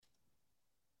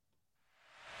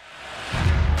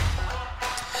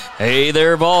Hey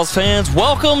there, Vols fans.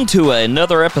 Welcome to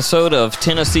another episode of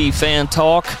Tennessee Fan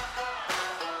Talk.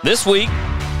 This week,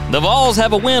 the Vols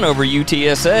have a win over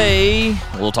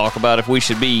UTSA. We'll talk about if we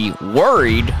should be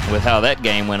worried with how that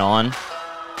game went on.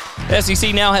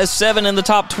 SEC now has 7 in the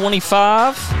top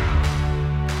 25.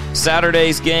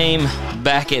 Saturday's game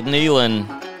back at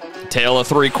Neyland. Tale of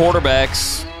 3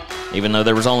 quarterbacks, even though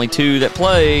there was only 2 that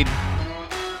played.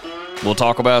 We'll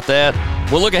talk about that.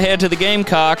 We'll look ahead to the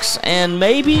Gamecocks and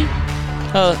maybe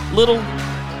a little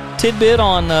tidbit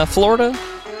on Florida.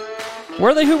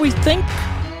 Were they who we think?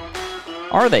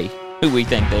 Are they who we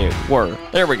think they were?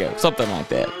 There we go. Something like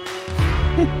that.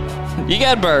 You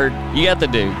got Bird. You got the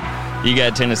Duke. You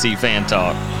got Tennessee Fan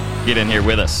Talk. Get in here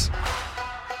with us.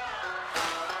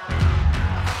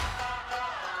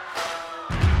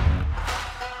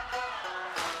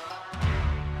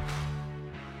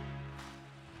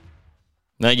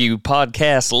 Thank you,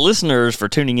 podcast listeners, for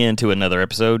tuning in to another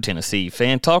episode, Tennessee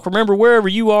Fan Talk. Remember, wherever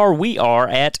you are, we are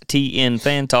at TN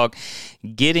Fan Talk.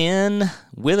 Get in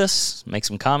with us, make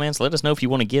some comments, let us know if you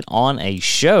want to get on a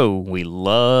show. We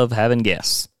love having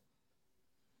guests.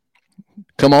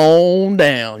 Come on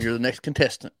down. You're the next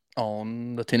contestant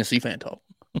on the Tennessee Fan Talk.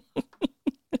 Of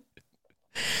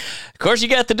course, you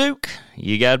got the Duke.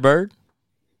 You got Bird.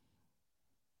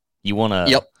 You want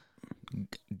to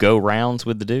go rounds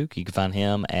with the Duke? You can find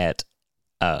him at,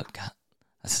 I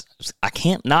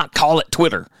can't not call it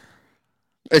Twitter.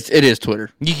 It is Twitter.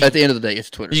 At the end of the day, it's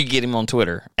Twitter. You can get him on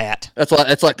Twitter at. It's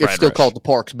still Rush. called the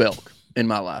Parks Belk in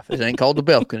my life. It ain't called the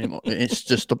Belk anymore. It's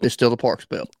still the Parks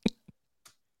Belk.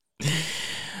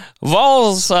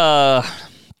 Vols, they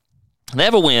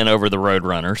have a win over the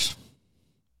Roadrunners.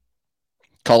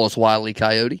 Call us Wile E.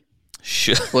 Coyote.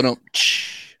 Should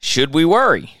we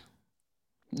worry?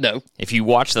 No. If you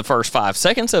watch the first 5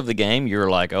 seconds of the game, you're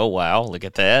like, oh, wow, look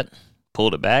at that.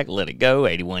 Pulled it back, let it go,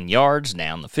 81 yards,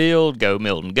 down the field, go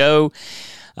Milton, go.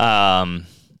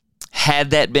 Had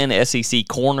that been SEC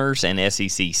corners and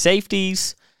SEC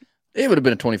safeties, it would have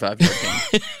been a 25-yard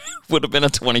game. Would have been a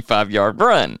 25-yard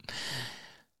run.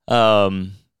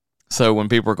 So when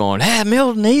people are going,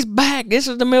 Milton, he's back. This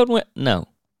is the Milton win. No.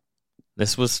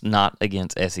 This was not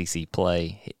against SEC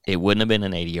play. It wouldn't have been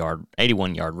an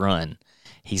 81-yard run.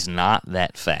 He's not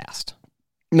that fast.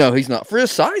 No, he's not. For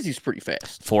his size, he's pretty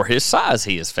fast. For his size,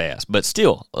 he is fast. But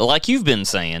still, like you've been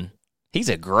saying, he's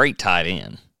a great tight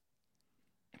end.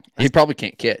 He probably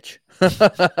can't catch.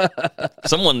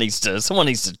 Someone needs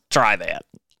to try that.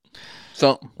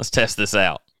 Let's test this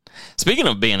out. Speaking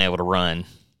of being able to run,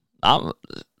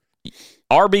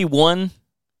 RB1,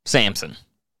 Samson.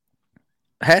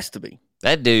 Has to be.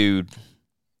 That dude,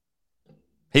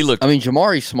 he looked...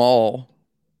 Jamari Small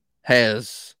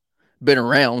has been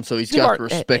around, so he's got the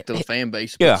respect of the fan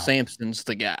base. But Samson's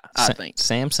the guy, I think.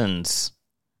 Samson's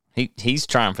he's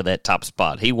trying for that top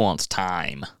spot. He wants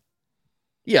time.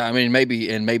 Yeah, maybe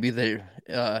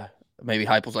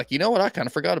Heupel's like, you know what? I kind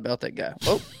of forgot about that guy.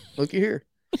 Oh, looky here.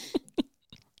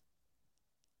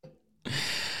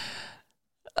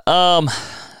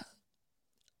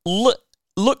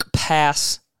 Look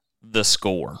past the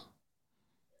score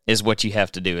is what you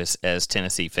have to do as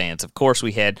Tennessee fans. Of course,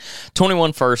 we had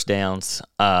 21 first downs,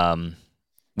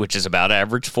 which is about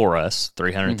average for us,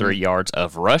 303 yards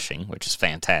of rushing, which is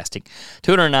fantastic,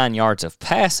 209 yards of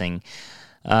passing.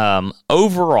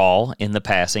 Overall, in the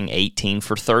passing, 18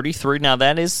 for 33. Now,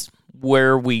 that is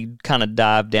where we kind of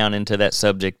dive down into that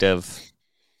subject of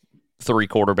 3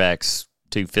 quarterbacks,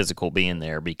 2 physical being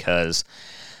there, because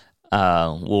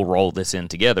we'll roll this in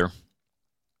together.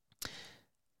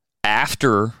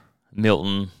 After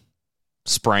Milton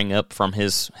sprang up from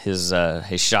his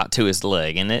shot to his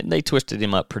leg, and they twisted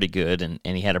him up pretty good, and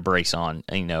he had a brace on,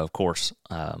 of course,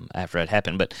 after that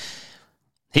happened. But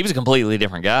he was a completely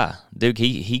different guy. Duke,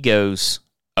 he goes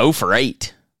 0 for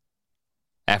 8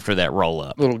 after that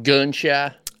roll-up. Little gun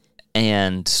shy.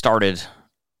 And started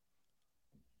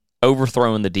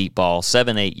overthrowing the deep ball,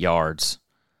 7-8 yards.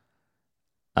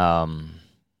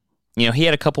 He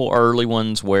had a couple early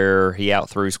ones where he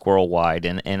outthrew Squirrel White,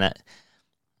 and I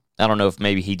don't know if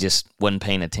maybe he just wasn't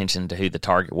paying attention to who the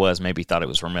target was. Maybe he thought it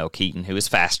was Ramel Keaton, who is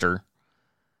faster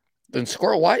than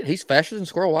Squirrel White. He's faster than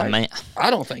Squirrel White. I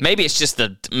don't think. Maybe it's just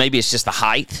the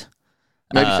height.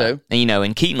 Maybe so.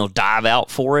 And Keaton will dive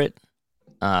out for it.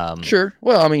 Sure.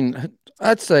 Well,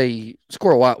 I'd say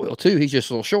Squirrel White will too. He's just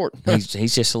a little short.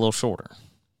 He's just a little shorter.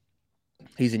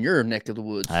 He's in your neck of the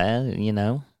woods.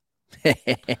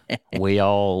 We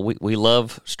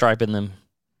love striping them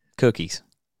cookies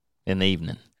in the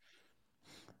evening.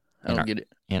 I don't get it.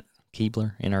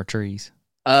 Keebler in our trees.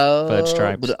 Fudge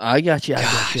stripes. But I got you.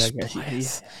 Yeah.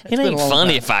 It ain't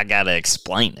funny if I gotta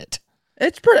explain it.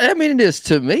 It's pretty. I mean, it is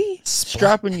to me.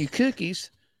 Striping you cookies.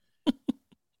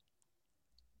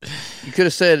 You could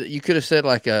have said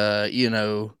like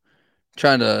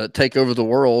trying to take over the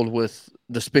world with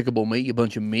Despicable Me, a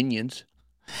bunch of minions.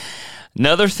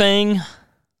 Another thing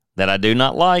that I do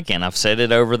not like, and I've said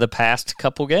it over the past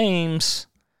couple games,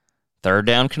 third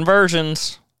down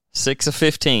conversions, 6 of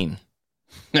 15.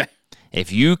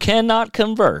 If you cannot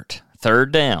convert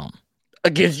third down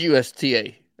against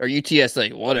USTA or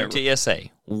UTSA, whatever.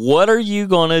 UTSA, what are you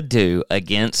going to do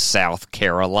against South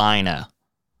Carolina?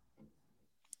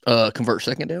 Convert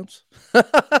second downs? I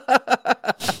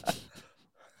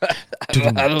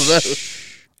don't know.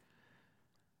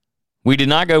 We did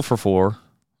not go for 4.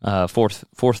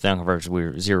 Fourth down conversion, we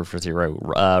were 0 for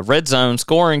 0. Red zone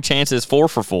scoring chances 4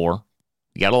 for 4.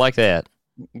 You got to like that.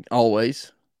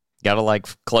 Always. Got to like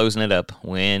closing it up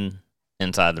when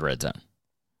inside the red zone.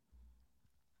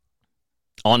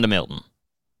 On to Milton.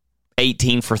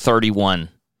 18 for 31.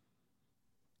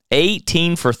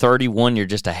 18 for 31. You're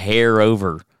just a hair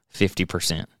over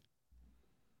 50%.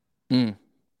 2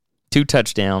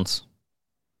 touchdowns.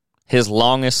 His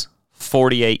longest,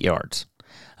 48 yards.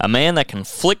 A man that can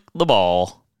flick the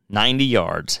ball 90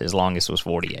 yards. His longest was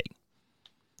 48.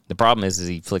 The problem is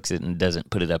he flicks it and doesn't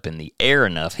put it up in the air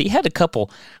enough. He had a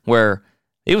couple where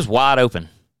it was wide open.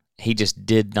 He just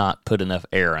did not put enough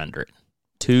air under it.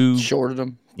 Shorted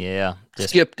him. Yeah.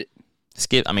 Skipped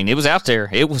it. I mean, it was out there.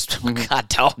 It was, God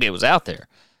dog, it was out there.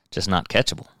 Just not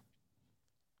catchable.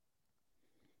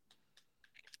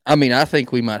 I mean, I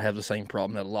think we might have the same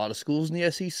problem that a lot of schools in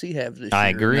the SEC have this year. I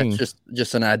agree. That's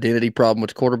just an identity problem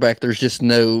with the quarterback. There's just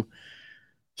no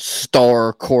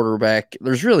star quarterback.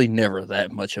 There's really never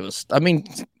that much of a. I mean,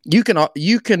 you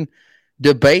can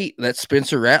debate that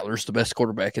Spencer Rattler's the best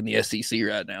quarterback in the SEC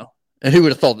right now, and who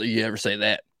would have thought that you'd ever say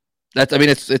that?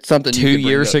 It's something. 2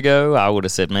 years ago, I would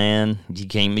have said, "Man,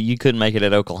 you couldn't make it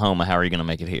at Oklahoma. How are you going to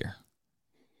make it here?"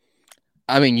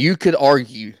 I mean, you could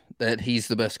argue that he's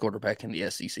the best quarterback in the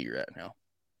SEC right now.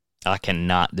 I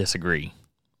cannot disagree.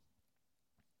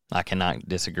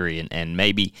 And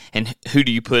maybe, and who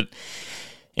do you put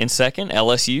in second?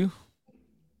 LSU?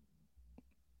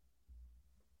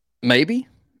 Maybe.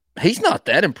 He's not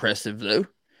that impressive, though.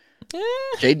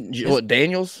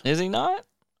 Daniels? Is he not?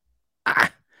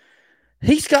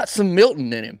 He's got some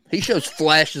Milton in him. He shows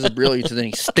flashes of brilliance, and then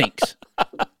he stinks.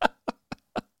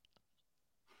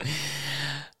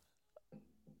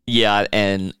 Yeah,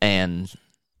 and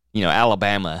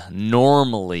Alabama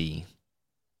normally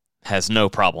has no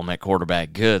problem at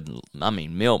quarterback. Good. I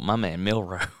mean, my man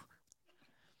Milroe.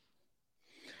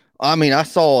 I mean, I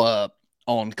saw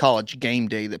on College Game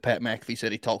Day that Pat McAfee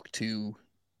said he talked to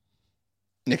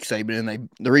Nick Saban, and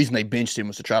the reason they benched him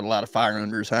was to try to light a fire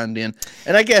under his hind end,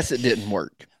 and I guess it didn't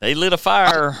work. They lit a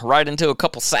fire right into a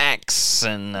couple sacks,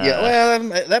 and yeah, well,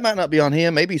 that might not be on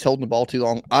him. Maybe he's holding the ball too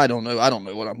long. I don't know. I don't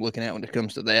know what I'm looking at when it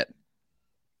comes to that.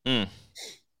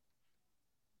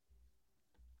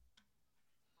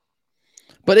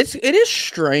 But it is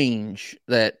strange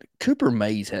that Cooper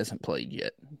Mays hasn't played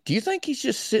yet. Do you think he's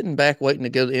just sitting back waiting to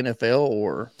go to the NFL,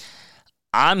 or?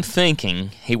 I'm thinking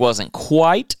he wasn't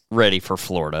quite ready for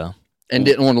Florida. And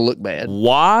didn't want to look bad.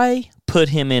 Why put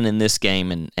him in this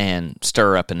game and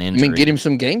stir up an injury? I mean, get him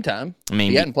some game time. I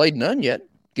mean, he hadn't played none yet.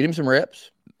 Get him some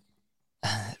reps.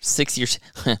 6 years,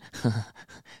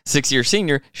 6 year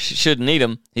senior shouldn't need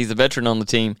him. He's a veteran on the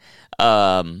team.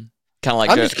 Kind of like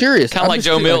I'm just curious. Kind of like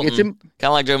Joe Milton. Kind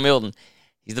of like Joe Milton.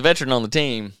 He's the veteran on the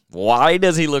team. Why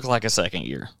does he look like a second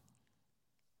year?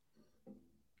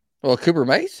 Well, Cooper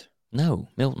Mays? No,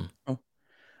 Milton.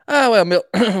 Oh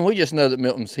well, we just know that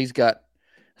Milton's. I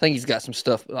think he's got some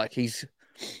stuff like he's.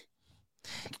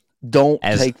 Don't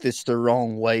take this the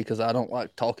wrong way because I don't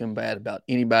like talking bad about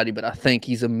anybody, but I think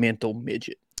he's a mental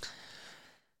midget.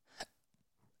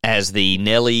 As the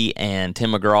Nelly and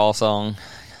Tim McGraw song,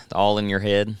 All in Your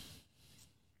Head.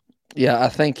 Yeah, I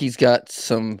think he's got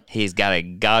some. He's got a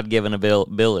God-given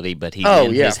ability, but he's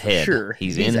in his head. Sure.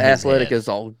 He's in athletic his head. As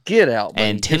all get out.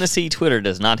 And Tennessee Twitter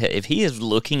does not. If he is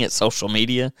looking at social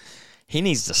media, he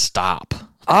needs to stop.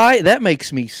 That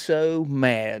makes me so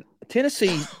mad.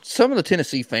 Tennessee, some of the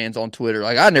Tennessee fans on Twitter,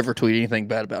 like I never tweet anything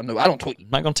bad about him. No, I don't tweet. I'm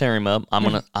not gonna tear him up. I'm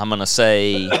gonna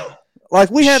say,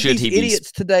 like we have these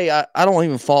idiots today. I don't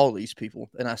even follow these people,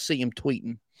 and I see him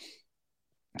tweeting.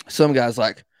 Some guys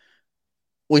like,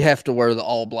 we have to wear the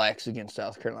All Blacks against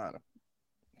South Carolina.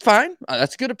 Fine,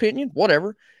 that's a good opinion.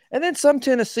 Whatever. And then some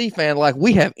Tennessee fan, like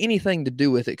we have anything to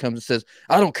do with it, comes and says,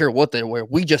 I don't care what they wear.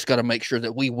 We just got to make sure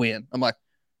that we win. I'm like,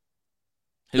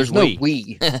 There's no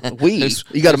we. We.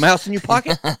 You got a mouse in your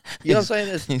pocket? You know what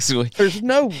I'm saying? There's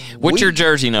no What's we. your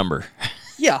jersey number?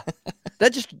 Yeah.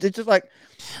 It's just like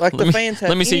the fans have.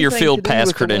 Let me see your field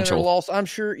pass credential. Loss. I'm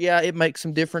sure, yeah, it makes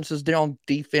some differences down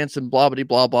defense and blah,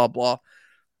 blah, blah, blah.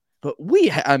 But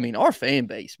our fan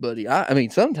base, buddy,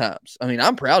 sometimes,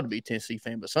 I'm proud to be a Tennessee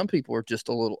fan, but some people are just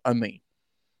a little,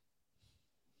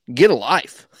 get a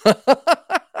life.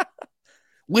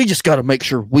 We just got to make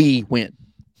sure we win.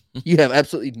 You have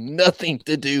absolutely nothing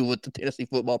to do with the Tennessee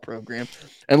football program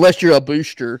unless you're a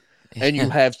booster and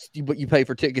you pay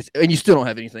for tickets and you still don't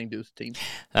have anything to do with the team.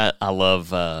 I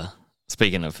love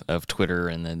speaking of Twitter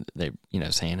and then they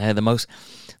saying, hey,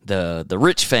 the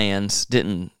rich fans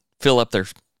didn't fill up their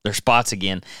spots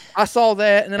again. I saw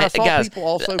that, and then I saw people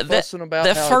also fussing about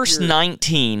the first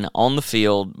 19 on the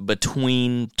field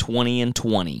between 20 and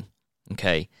 20.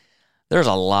 Okay, there's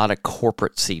a lot of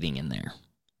corporate seating in there.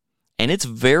 And it's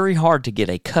very hard to get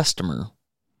a customer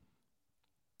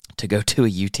to go to a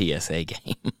UTSA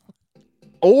game.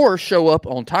 Or show up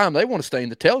on time. They want to stay in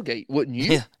the tailgate, wouldn't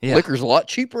you? Yeah. Liquor's a lot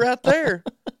cheaper out there.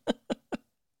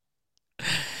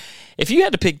 If you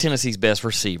had to pick Tennessee's best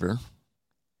receiver,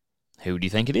 who do you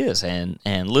think it is? And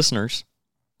listeners,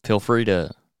 feel free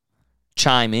to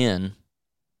chime in.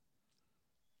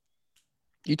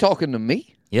 You talking to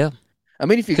me? Yeah.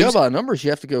 If you go by numbers, you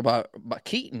have to go by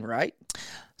Keaton, right?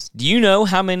 Do you know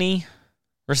how many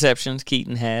receptions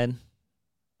Keaton had?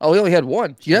 Oh, he only had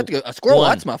one. You have to go. Squirrel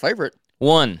White's my favorite.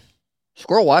 One.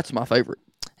 Squirrel White's my favorite.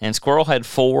 And Squirrel had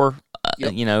 4,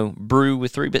 yep. Brew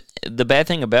with 3. But the bad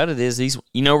thing about it is these.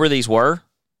 You know where these were?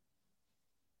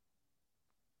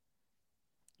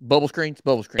 Bubble screens.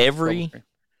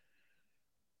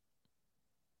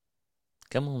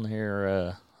 Come on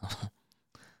here.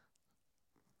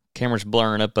 Camera's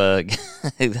blurring up. We're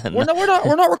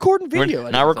not recording video.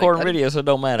 We're not recording video, so it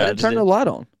don't matter. I didn't turn the light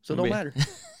on, so it don't matter.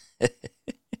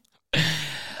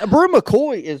 Brew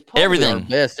McCoy is probably our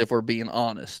best if we're being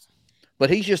honest, but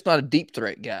he's just not a deep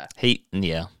threat guy.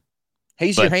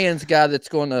 He's your hands guy that's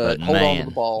going to hold on to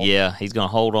the ball. Yeah, he's going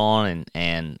to hold on,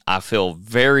 and I feel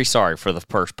very sorry for the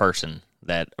first person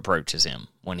that approaches him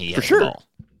when he has the ball.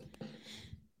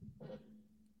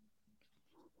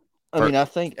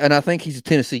 I think he's a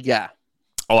Tennessee guy.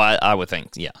 Oh, I would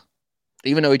think, yeah.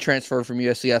 Even though he transferred from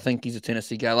USC, I think he's a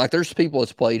Tennessee guy. Like, there's people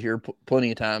that's played here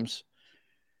plenty of times.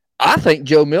 I think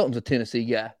Joe Milton's a Tennessee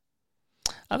guy.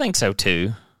 I think so,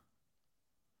 too.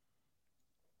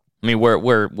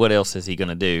 What else is he going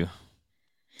to do?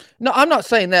 No, I'm not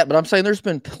saying that, but I'm saying there's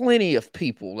been plenty of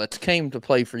people that came to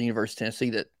play for University of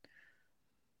Tennessee that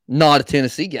not a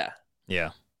Tennessee guy. Yeah.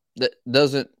 That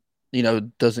doesn't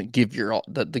give your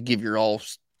all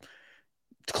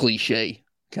cliche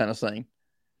kind of thing.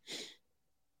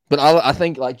 But I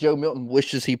think like Joe Milton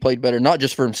wishes he played better, not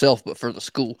just for himself, but for the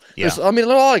school. Yeah. A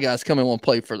lot of guys come in and want to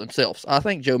play for themselves. I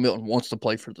think Joe Milton wants to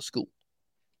play for the school.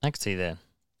 I can see that.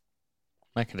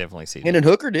 I can definitely see that. And then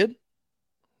Hooker did.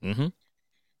 Mm-hmm.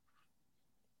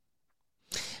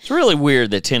 It's really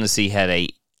weird that Tennessee had a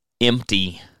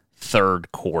empty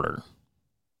third quarter.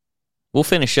 We'll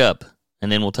finish up, and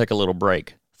then we'll take a little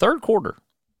break. Third quarter.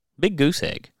 Big goose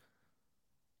egg.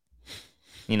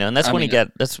 And that's when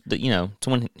it's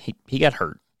when he got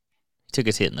hurt. He took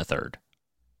his hit in the third.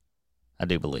 I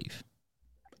do believe.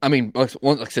 Like I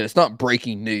said, it's not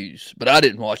breaking news, but I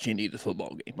didn't watch any of the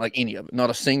football game, like any of it. Not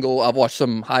a single. I've watched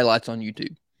some highlights on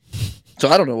YouTube. So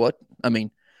I don't know what.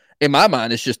 In my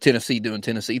mind, it's just Tennessee doing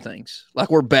Tennessee things. Like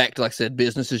we're back to, like I said,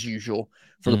 business as usual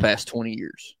for the past 20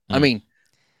 years.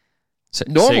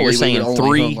 Normally, so you're saying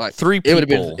three people. It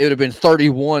would have been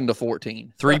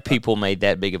 31-14. 3 people made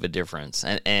that big of a difference,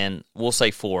 and we'll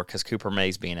say 4 because Cooper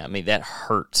Mays being out. That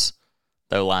hurts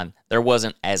the O-line. There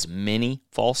wasn't as many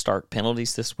false start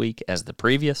penalties this week as the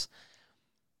previous,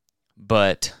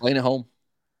 but playing at home.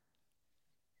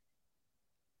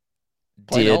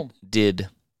 Did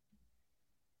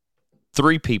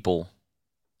 3 people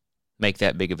make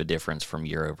that big of a difference from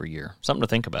year over year? Something to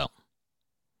think about.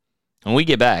 When we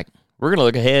get back, we're going to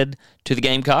look ahead to the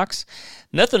Gamecocks.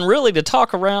 Nothing really to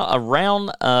talk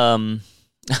around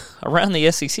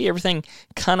the SEC. Everything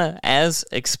kind of as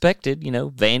expected.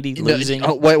 Vandy losing.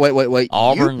 Oh, wait.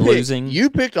 Auburn losing.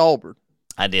 You picked Auburn.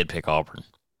 I did pick Auburn.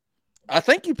 I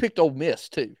think you picked Ole Miss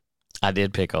too. I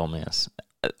did pick Ole Miss,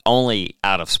 only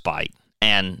out of spite,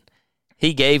 and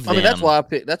he gave them. That's why I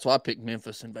picked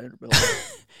Memphis and Vanderbilt.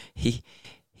 he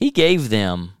gave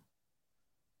them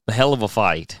a hell of a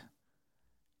fight.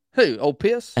 Who? Ole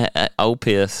Piss? Ole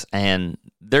Piss, and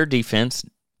their defense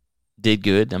did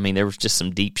good. There was just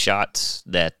some deep shots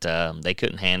that they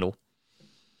couldn't handle.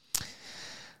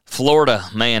 Florida,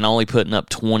 man, only putting up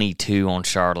 22 on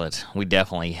Charlotte. We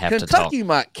definitely have to talk. Kentucky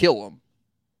might kill them.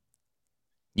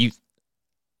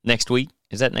 Next week?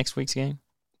 Is that next week's game?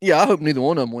 Yeah, I hope neither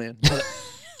one of them win.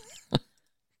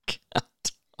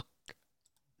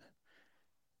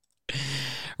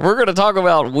 We're going to talk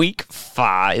about week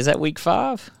 5. Is that week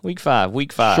 5? Week 5.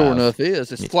 Sure enough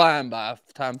is. It's flying by.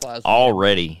 Time flies.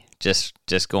 Already. Just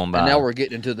going by. And now we're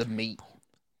getting into the meat.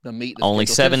 Only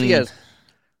 7.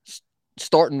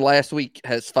 Starting last week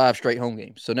has 5 straight home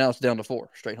games. So now it's down to 4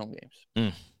 straight home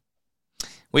games.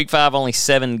 Week 5, only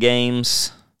 7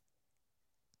 games.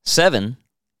 7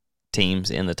 teams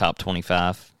in the top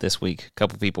 25 this week. A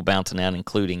couple people bouncing out,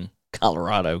 including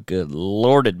Colorado. Good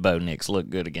Lord, did Bo Nix look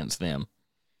good against them.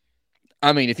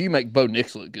 I mean, if you make Bo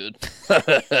Nix look good,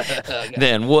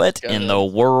 then what in the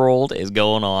world is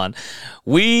going on?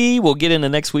 We will get into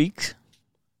next week,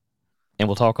 and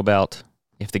we'll talk about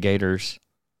if the Gators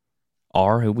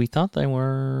are who we thought they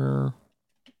were.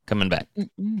 Coming back.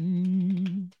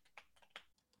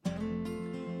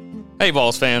 Hey,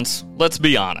 Vols fans, let's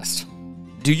be honest.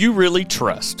 Do you really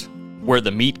trust where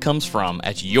the meat comes from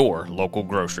at your local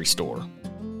grocery store?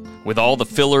 With all the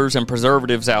fillers and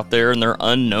preservatives out there and their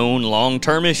unknown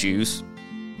long-term issues,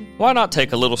 why not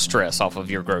take a little stress off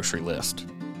of your grocery list?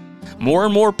 More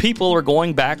and more people are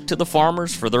going back to the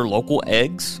farmers for their local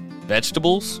eggs,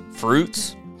 vegetables,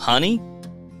 fruits, honey.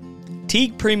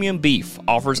 Teague Premium Beef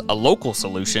offers a local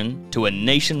solution to a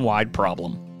nationwide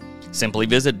problem. Simply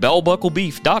visit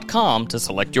bellbucklebeef.com to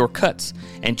select your cuts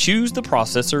and choose the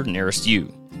processor nearest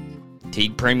you.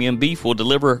 Teague Premium Beef will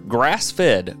deliver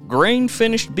grass-fed,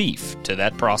 grain-finished beef to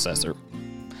that processor.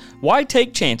 Why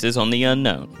take chances on the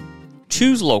unknown?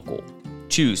 Choose local.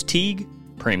 Choose Teague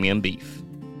Premium Beef.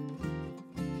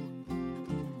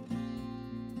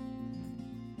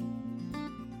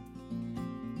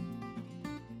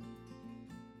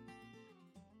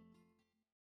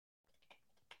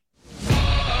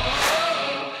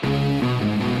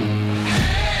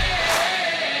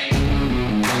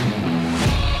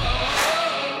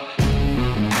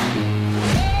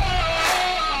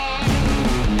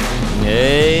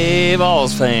 Hey,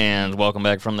 Vols fans. Welcome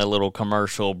back from that little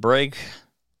commercial break.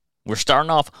 We're starting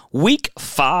off week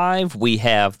 5. We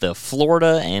have the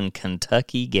Florida and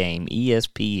Kentucky game,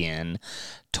 ESPN,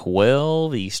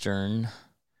 12 Eastern.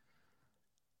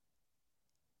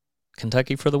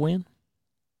 Kentucky for the win?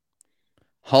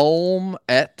 Home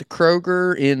at the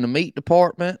Kroger in the meat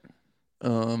department.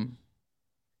 You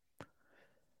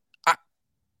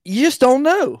just don't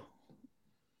know.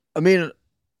 I mean,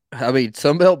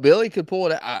 Sunbelt Billy could pull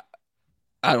it out.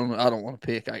 I don't know. I don't want to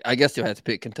pick. I guess you'll have to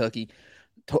pick Kentucky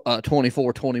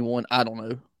 24-21. I don't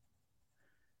know.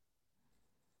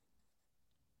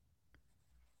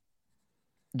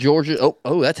 Georgia.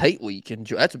 Oh, that's hate week, and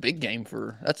that's a big game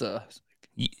for.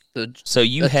 So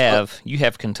you have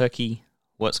Kentucky.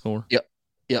 What score? Yep.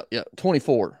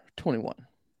 24-21.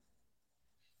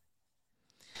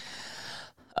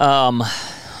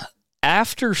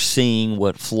 After seeing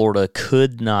what Florida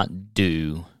could not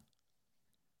do,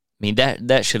 I mean,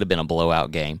 that should have been a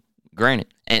blowout game. Granted,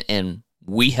 and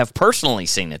we have personally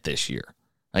seen it this year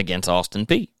against Austin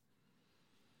Peay.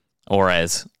 Or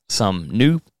as some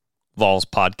new Vols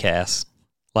podcasts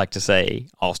like to say,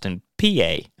 Austin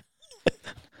PA.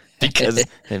 Because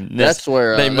that's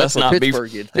where they must not be.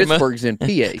 Pittsburgh's in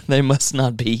PA. They must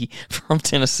not be from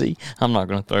Tennessee. I'm not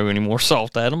going to throw any more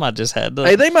salt at them. I just had to.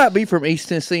 Hey, they might be from East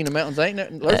Tennessee in the mountains. Ain't there?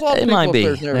 There's a lot of people up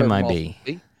there They might be.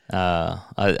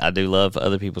 I do love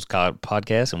other people's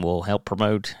podcasts, and we'll help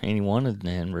promote anyone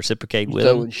and reciprocate with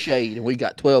them. Throwing shade, and we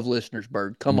got 12 listeners,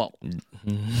 Bird. Come on.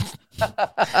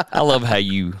 I love how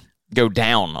you go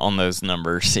down on those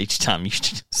numbers each time you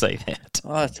say that.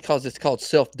 It's because it's called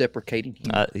self-deprecating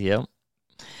humor. Yep.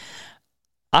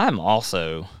 I'm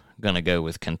also going to go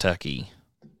with Kentucky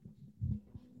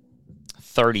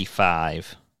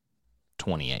 35-28.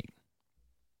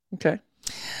 Okay.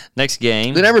 Next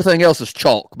game. Then everything else is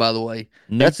chalk, by the way.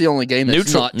 That's the only game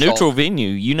that's not chalk. Neutral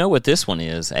venue. You know what this one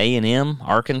is. A&M,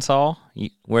 Arkansas.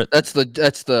 Is that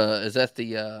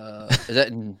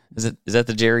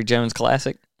the Jerry Jones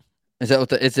Classic? Is that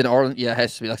what it's in Arlington? Yeah, it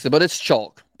has to be. Like I said, but it's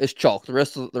chalk. It's chalk. The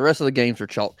rest of the games are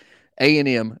chalk.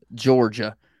 A&M,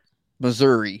 Georgia,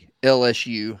 Missouri,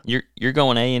 LSU. You're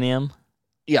going A&M?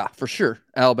 Yeah, for sure.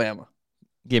 Alabama.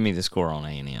 Give me the score on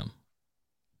A&M.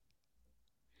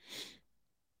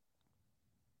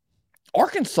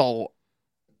 Arkansas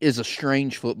is a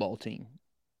strange football team.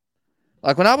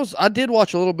 Like I did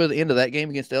watch a little bit of the end of that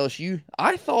game against LSU.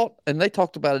 I thought, and they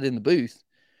talked about it in the booth.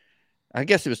 I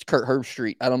guess it was Kurt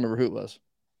Herbstreit. I don't remember who it was.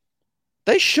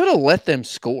 They should have let them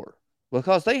score.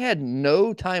 because they had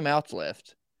no timeouts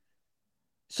left.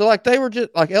 So, like, they were just,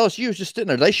 like, LSU was just sitting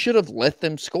there. They should have let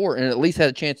them score and at least had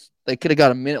a chance. They could have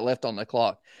got a minute left on the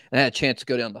clock and had a chance to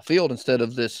go down the field instead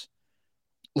of this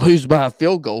lose by a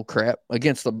field goal crap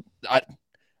against the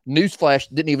newsflash.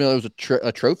 Didn't even know there was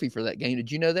a trophy for that game.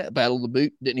 Did you know that? Battle of the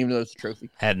Boot? Didn't even know there was a trophy.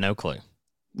 Had no clue.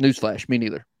 Newsflash, me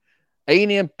neither.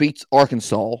 A&M beats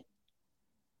Arkansas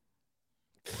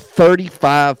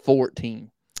 35-14.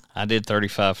 I did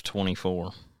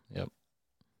 35-24. Yep.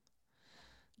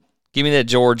 Give me that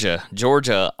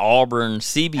Georgia Auburn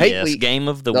CBS game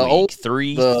of the week.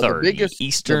 3:30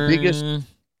 Eastern.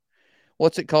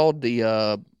 What's it called?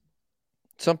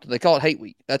 Something they call it Hate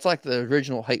Week. That's like the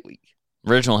original Hate Week.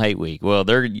 Original Hate Week. Well,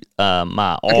 they're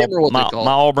my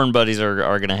Auburn buddies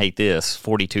are going to hate this.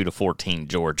 42-14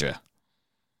 Georgia.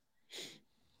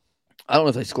 I don't know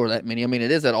if they score that many. I mean,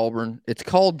 it is at Auburn. It's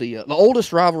called the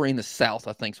oldest rivalry in the South,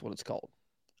 I think is what it's called.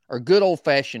 Or good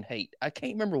old-fashioned hate. I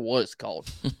can't remember what it's called.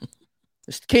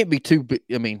 This can't be too big.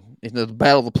 I mean, the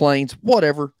Battle of the Plains,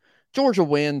 whatever. Georgia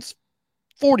wins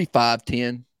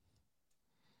 45-10.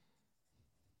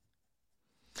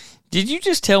 Did you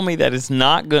just tell me that it's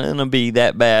not going to be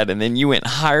that bad, and then you went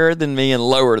higher than me and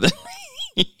lower than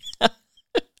me?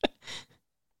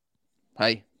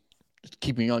 Hey, just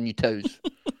keeping you on your toes.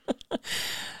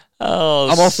 Oh,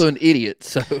 I'm also an idiot,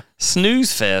 so.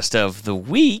 Snooze Fest of the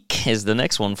week is the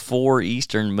next one for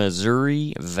Eastern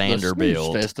Missouri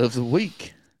Vanderbilt. The Snooze Fest of the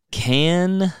week.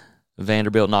 Can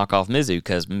Vanderbilt knock off Mizzou?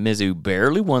 Because Mizzou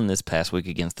barely won this past week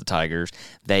against the Tigers.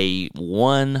 They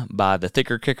won by the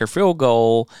thicker kicker field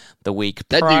goal the week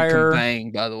prior. That dude can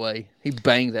bang, by the way. He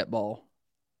banged that ball.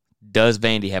 Does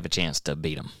Vandy have a chance to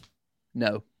beat him?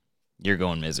 No. You're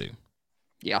going Mizzou.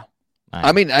 Yeah.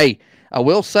 I mean, hey, I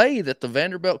will say that the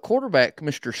Vanderbilt quarterback,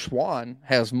 Mr. Swan,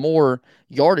 has more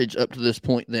yardage up to this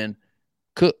point than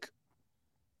Cook.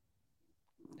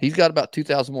 He's got about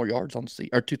 2,000 more yards on the season,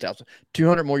 or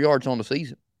 200 more yards on the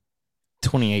season.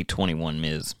 28-21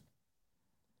 Miz.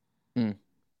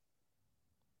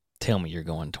 Tell me you're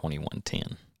going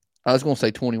 21-10. I was going to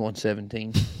say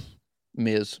 21-17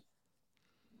 Miz.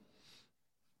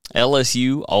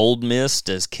 LSU, Ole Miss,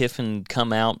 does Kiffin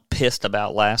come out pissed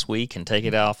about last week and take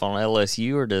it off on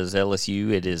LSU, or does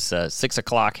LSU, it is 6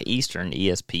 o'clock Eastern,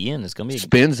 ESPN, it's going to be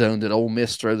spin zone that Ole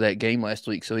Miss throw that game last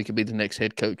week so he could be the next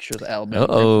head coach of the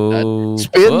Alabama.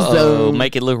 Spin zone.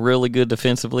 Make it look really good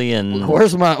defensively. And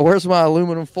where's my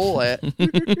aluminum foil at?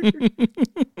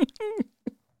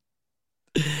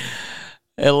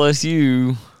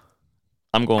 LSU,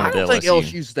 I'm going with LSU. I don't think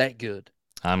LSU's that good.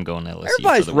 I'm going LSU.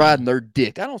 Everybody's riding their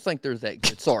dick. I don't think they're that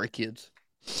good. Sorry, kids.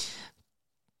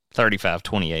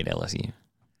 35-28 LSU.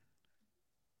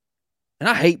 And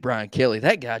I hate Brian Kelly.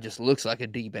 That guy just looks like a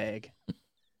D-bag.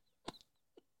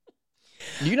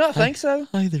 Do you not think so?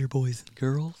 Hi there, boys and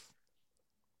girls.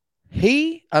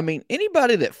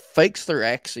 Anybody that fakes their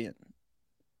accent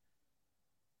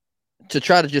to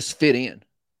try to just fit in.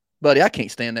 Buddy, I can't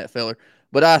stand that feller.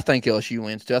 But I think LSU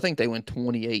wins, too. I think they win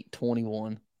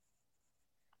 28-21.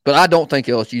 But I don't think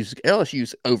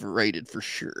LSU's overrated for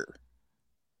sure.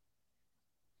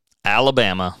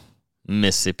 Alabama,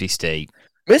 Mississippi State.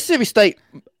 Mississippi State,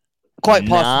 quite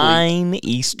possibly. 9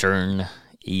 Eastern,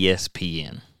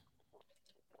 ESPN.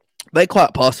 They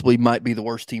quite possibly might be the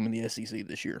worst team in the SEC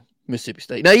this year, Mississippi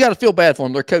State. Now, you got to feel bad for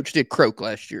them. Their coach did croak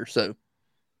last year, so.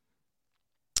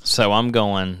 So I'm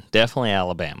going definitely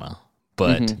Alabama.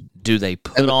 But do they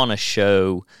put on a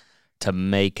show to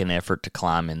make an effort to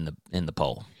climb in the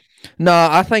poll? No,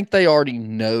 I think they already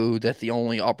know that the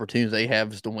only opportunity they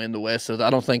have is to win the West, so I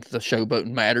don't think the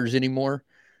showboating matters anymore.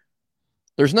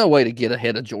 There's no way to get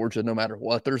ahead of Georgia no matter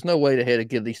what. There's no way to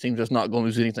get these teams that's not going to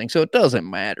lose anything, so it doesn't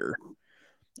matter.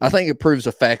 I think it proves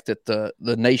the fact that the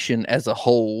nation as a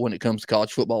whole, when it comes to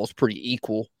college football, is pretty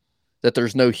equal, that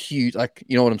there's no huge, like,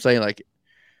 you know what I'm saying? Like,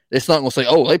 it's not going to say,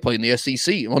 oh, they played in the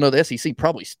SEC. Well, no, the SEC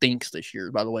probably stinks this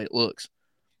year by the way it looks.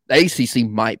 The ACC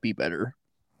might be better,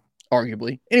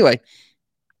 arguably. Anyway,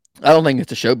 I don't think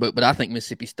it's a showboat, but I think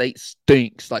Mississippi State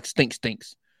stinks. Like, stinks.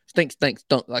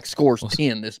 Like, scores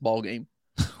 10 this ball game.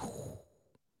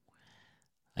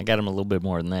 I got them a little bit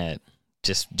more than that,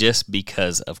 just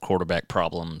because of quarterback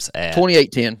problems at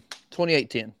 28-10.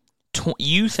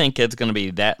 You think it's going to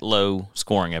be that low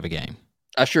scoring of a game?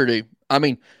 I sure do.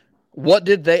 Did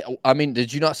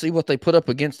you not see what they put up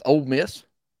against Ole Miss?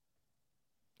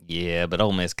 Yeah, but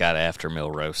Ole Miss got after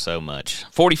Milroe so much.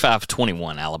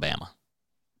 45-21, Alabama.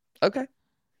 Okay.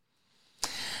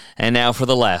 And now for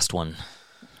the last one.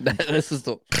 This is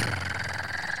the...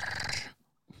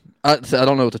 I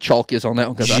don't know what the chalk is on that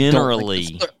one.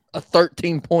 Generally, a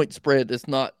 13-point spread is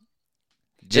not...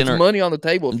 It's money on the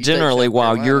table. If you generally, take South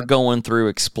while Carolina. you're going through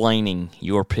explaining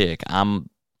your pick, I'm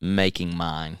making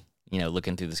mine.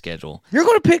 Looking through the schedule. You're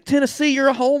going to pick Tennessee. You're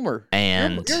a homer.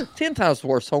 And you're 10 times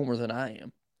worse homer than I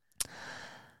am.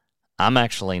 I'm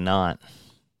actually not.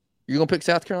 You're going to pick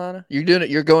South Carolina? You're doing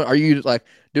it. Are you like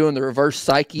doing the reverse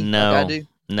psyche No, like I do?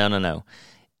 No.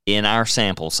 In our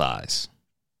sample size.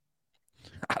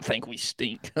 I think we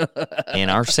stink. In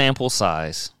our sample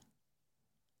size,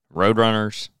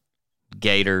 Roadrunners,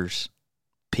 Gators,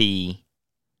 P.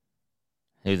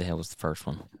 Who the hell was the first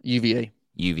one? UVA.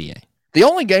 The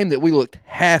only game that we looked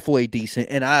halfway decent,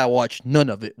 and I watched none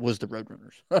of it, was the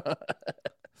Roadrunners.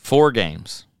 4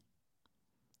 games.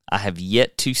 I have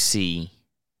yet to see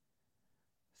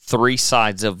 3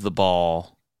 sides of the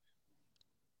ball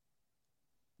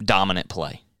dominant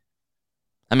play.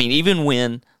 I mean, even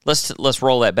when let's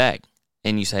roll that back,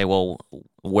 and you say, well,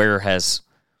 where has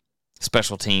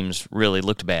special teams really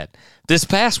looked bad? This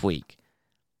past week,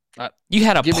 you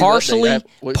had a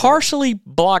partially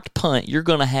blocked punt. You're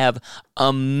going to have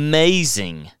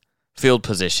amazing field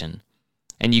position,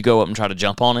 and you go up and try to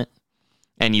jump on it,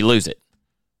 and you lose it,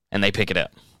 and they pick it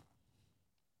up.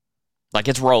 Like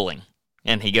it's rolling,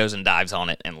 and he goes and dives on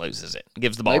it and loses it.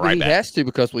 Gives the ball right back. Maybe he has to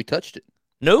because we touched it.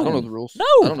 No. I don't know the rules. No.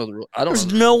 I don't know the rules.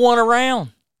 There's no one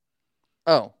around.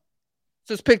 Oh.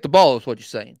 Just pick the ball is what you're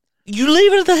saying. You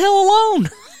leave it the hell alone.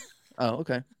 Oh,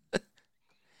 okay.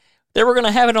 They were going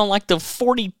to have it on like the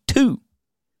 42.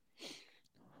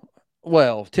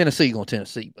 Well, Tennessee going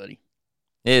Tennessee, buddy.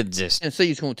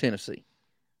 Tennessee's going Tennessee.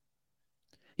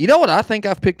 You know what I think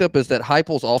I've picked up is that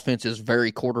Heupel's offense is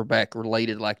very quarterback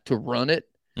related, like to run it.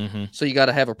 Mm-hmm. So you got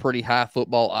to have a pretty high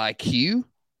football IQ.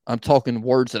 I'm talking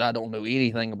words that I don't know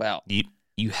anything about.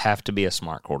 You have to be a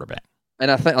smart quarterback.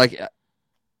 And I think, like,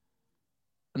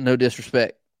 no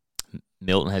disrespect.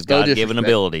 Milton has God-given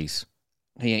abilities.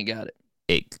 He ain't got it.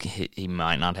 He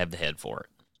might not have the head for it.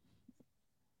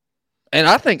 And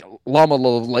I think Lama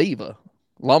Maliva,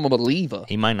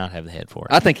 he might not have the head for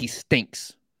it. I think he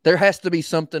stinks. There has to be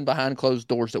something behind closed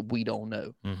doors that we don't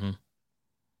know. Mm-hmm.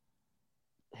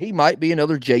 He might be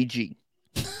another JG.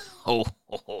 Oh.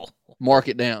 Mark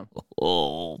it down.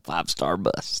 Oh, 5-star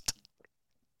bust.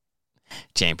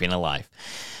 Champion of life.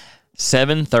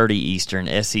 7:30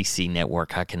 Eastern, SEC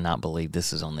Network. I cannot believe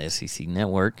this is on the SEC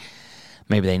Network.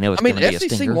 Maybe they know it's going to be a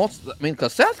stinker.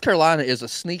 Because South Carolina is a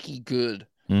sneaky good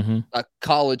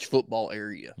college football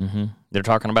area. Mm-hmm. They're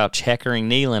talking about checkering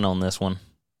Neyland on this one.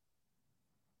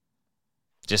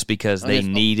 Just because they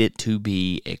need it to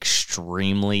be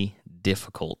extremely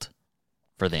difficult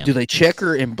for them. Do they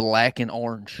checker in black and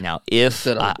orange? Now, if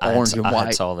orange and white.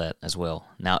 I saw that as well.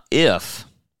 Now, if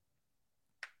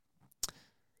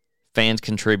fans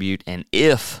contribute, and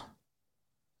if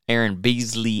Aaron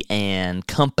Beasley and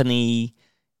company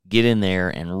get in there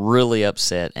and really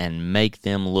upset and make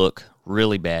them look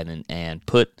really bad and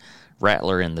put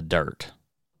Rattler in the dirt,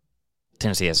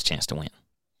 Tennessee has a chance to win.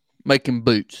 Make him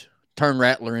boots. Turn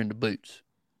Rattler into boots.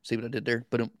 See what I did there?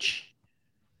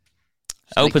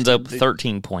 Opens up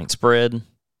 13-point spread.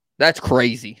 That's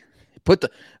crazy.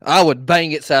 I would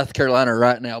bang it South Carolina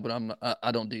right now, but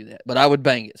I don't do that. But I would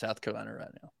bang it South Carolina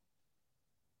right now.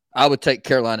 I would take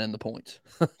Carolina in the points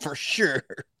for sure.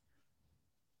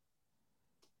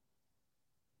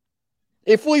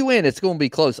 If we win, it's going to be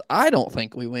close. I don't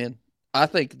think we win. I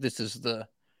think this is the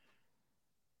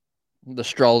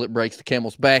straw that breaks the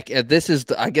camel's back. And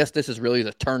I guess this is really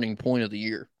the turning point of the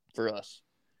year for us.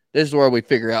 This is where we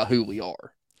figure out who we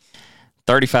are.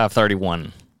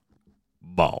 35-31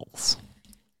 balls.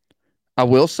 I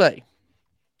will say,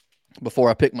 before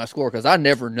I pick my score, because I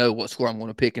never know what score I'm going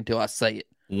to pick until I say it.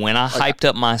 When I hyped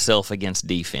up myself against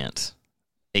defense,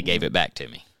 it gave it back to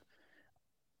me.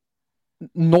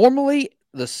 Normally,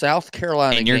 the South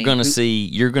Carolina and you're going to see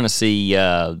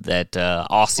that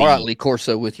Aussie. All right, Lee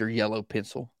Corso with your yellow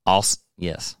pencil.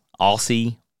 Yes,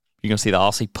 Aussie. You're going to see the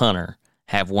Aussie punter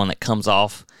have one that comes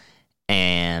off,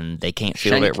 and they can't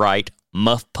field it right.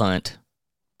 Muff punt,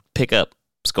 pick up,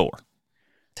 score.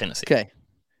 Tennessee. Okay.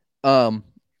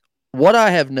 What I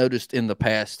have noticed in the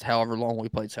past, however long we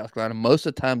played South Carolina, most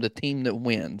of the time the team that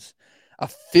wins, I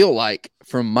feel like,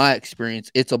 from my experience,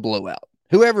 it's a blowout.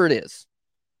 Whoever it is.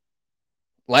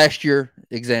 Last year,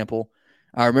 example,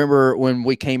 I remember when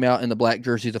we came out in the black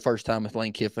jersey the first time with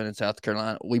Lane Kiffin in South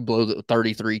Carolina, we blew it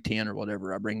 33-10 or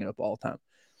whatever. I bring it up all the time.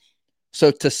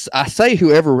 So I say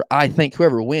I think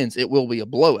whoever wins, it will be a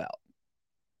blowout.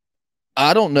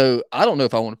 I don't know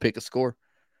if I want to pick a score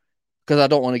because I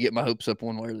don't want to get my hopes up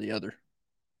one way or the other.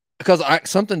 Because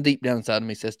something deep down inside of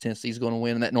me says Tennessee's going to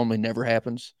win, and that normally never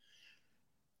happens.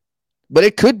 But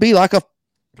it could be like a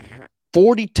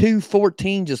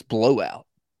 42-14 just blowout.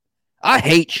 I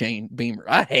hate Shane Beamer.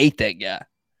 I hate that guy.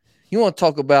 You want to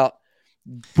talk about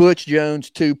Butch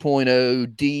Jones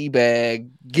 2.0 D-bag.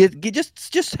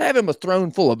 Just have him a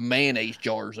throne full of mayonnaise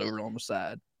jars over on the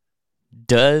side.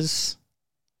 Does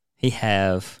he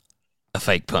have a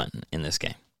fake punt in this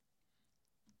game?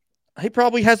 He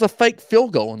probably has a fake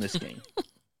field goal in this game.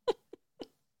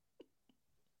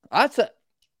 I'd say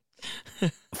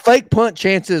fake punt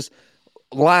chances,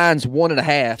 lines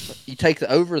 1.5. You take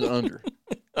the over or the under?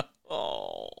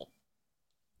 Oh.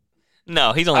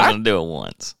 No, he's only going to do it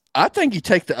once. I think you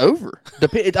take the over.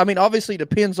 Obviously, it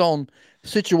depends on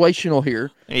situational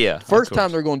here. Yeah. First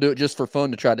time they're going to do it just for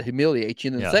fun to try to humiliate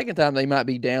you. And then the second time they might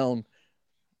be down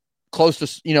close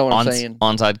to, you know what I'm saying?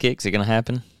 Onside kicks, is it going to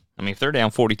happen? I mean, if they're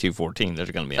down 42-14,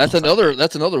 there's going to be that's another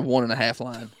 1.5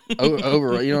 line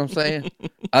over. You know what I'm saying?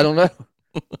 I don't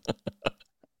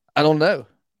know.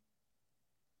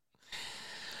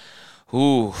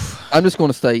 Ooh. I'm just going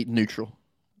to stay neutral.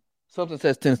 Something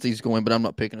says Tennessee's going, but I'm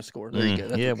not picking a score. There you go.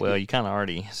 That's well, you kind of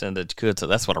already said that you could, so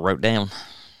that's what I wrote down.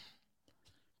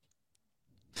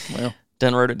 Well,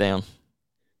 done wrote it down.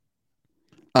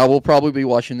 I will probably be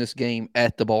watching this game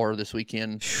at the bar this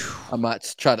weekend. I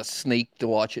might try to sneak to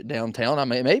watch it downtown.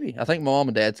 Maybe. I think my mom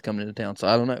and dad's coming into town, so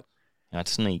I don't know. Not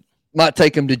sneak. Might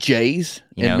take them to Jay's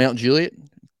in Mount Juliet.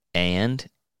 And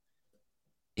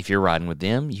if you're riding with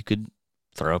them, you could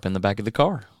throw up in the back of the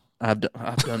car. I've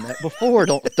done that before.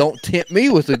 Don't tempt me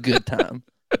with a good time.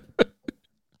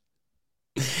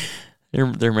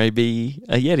 There may be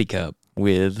a Yeti cup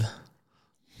with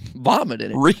vomit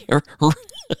in it.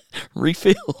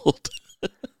 Refilled.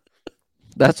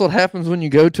 That's what happens when you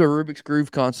go to a Rubik's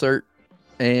Groove concert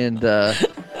and the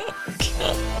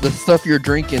stuff you're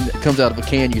drinking comes out of a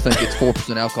can. You think it's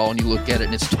 4% alcohol, and you look at it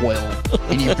and it's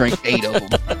 12, and you drink 8 of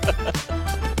them.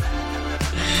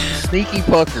 Sneaky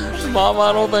puckers. Mom,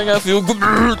 I don't think I feel good.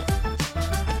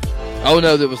 Oh,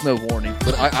 no, there was no warning.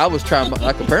 But I was trying,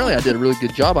 apparently I did a really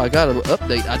good job. I got an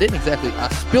update. I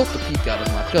spilt the puke out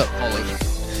of my cup all over.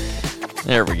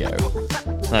 There we go.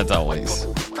 That's always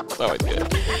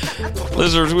good.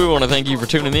 Listeners, we want to thank you for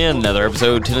tuning in. Another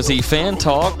episode of Tennessee Fan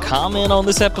Talk. Comment on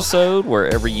this episode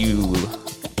wherever you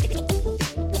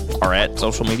are at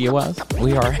social media-wise.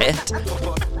 We are at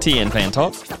TN Fan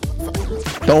Talk.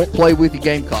 Don't play with your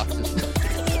Gamecocks.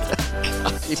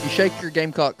 If you shake your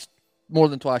Gamecocks more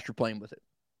than twice, you're playing with it.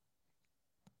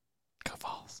 Go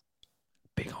Vols.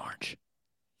 Big Orange.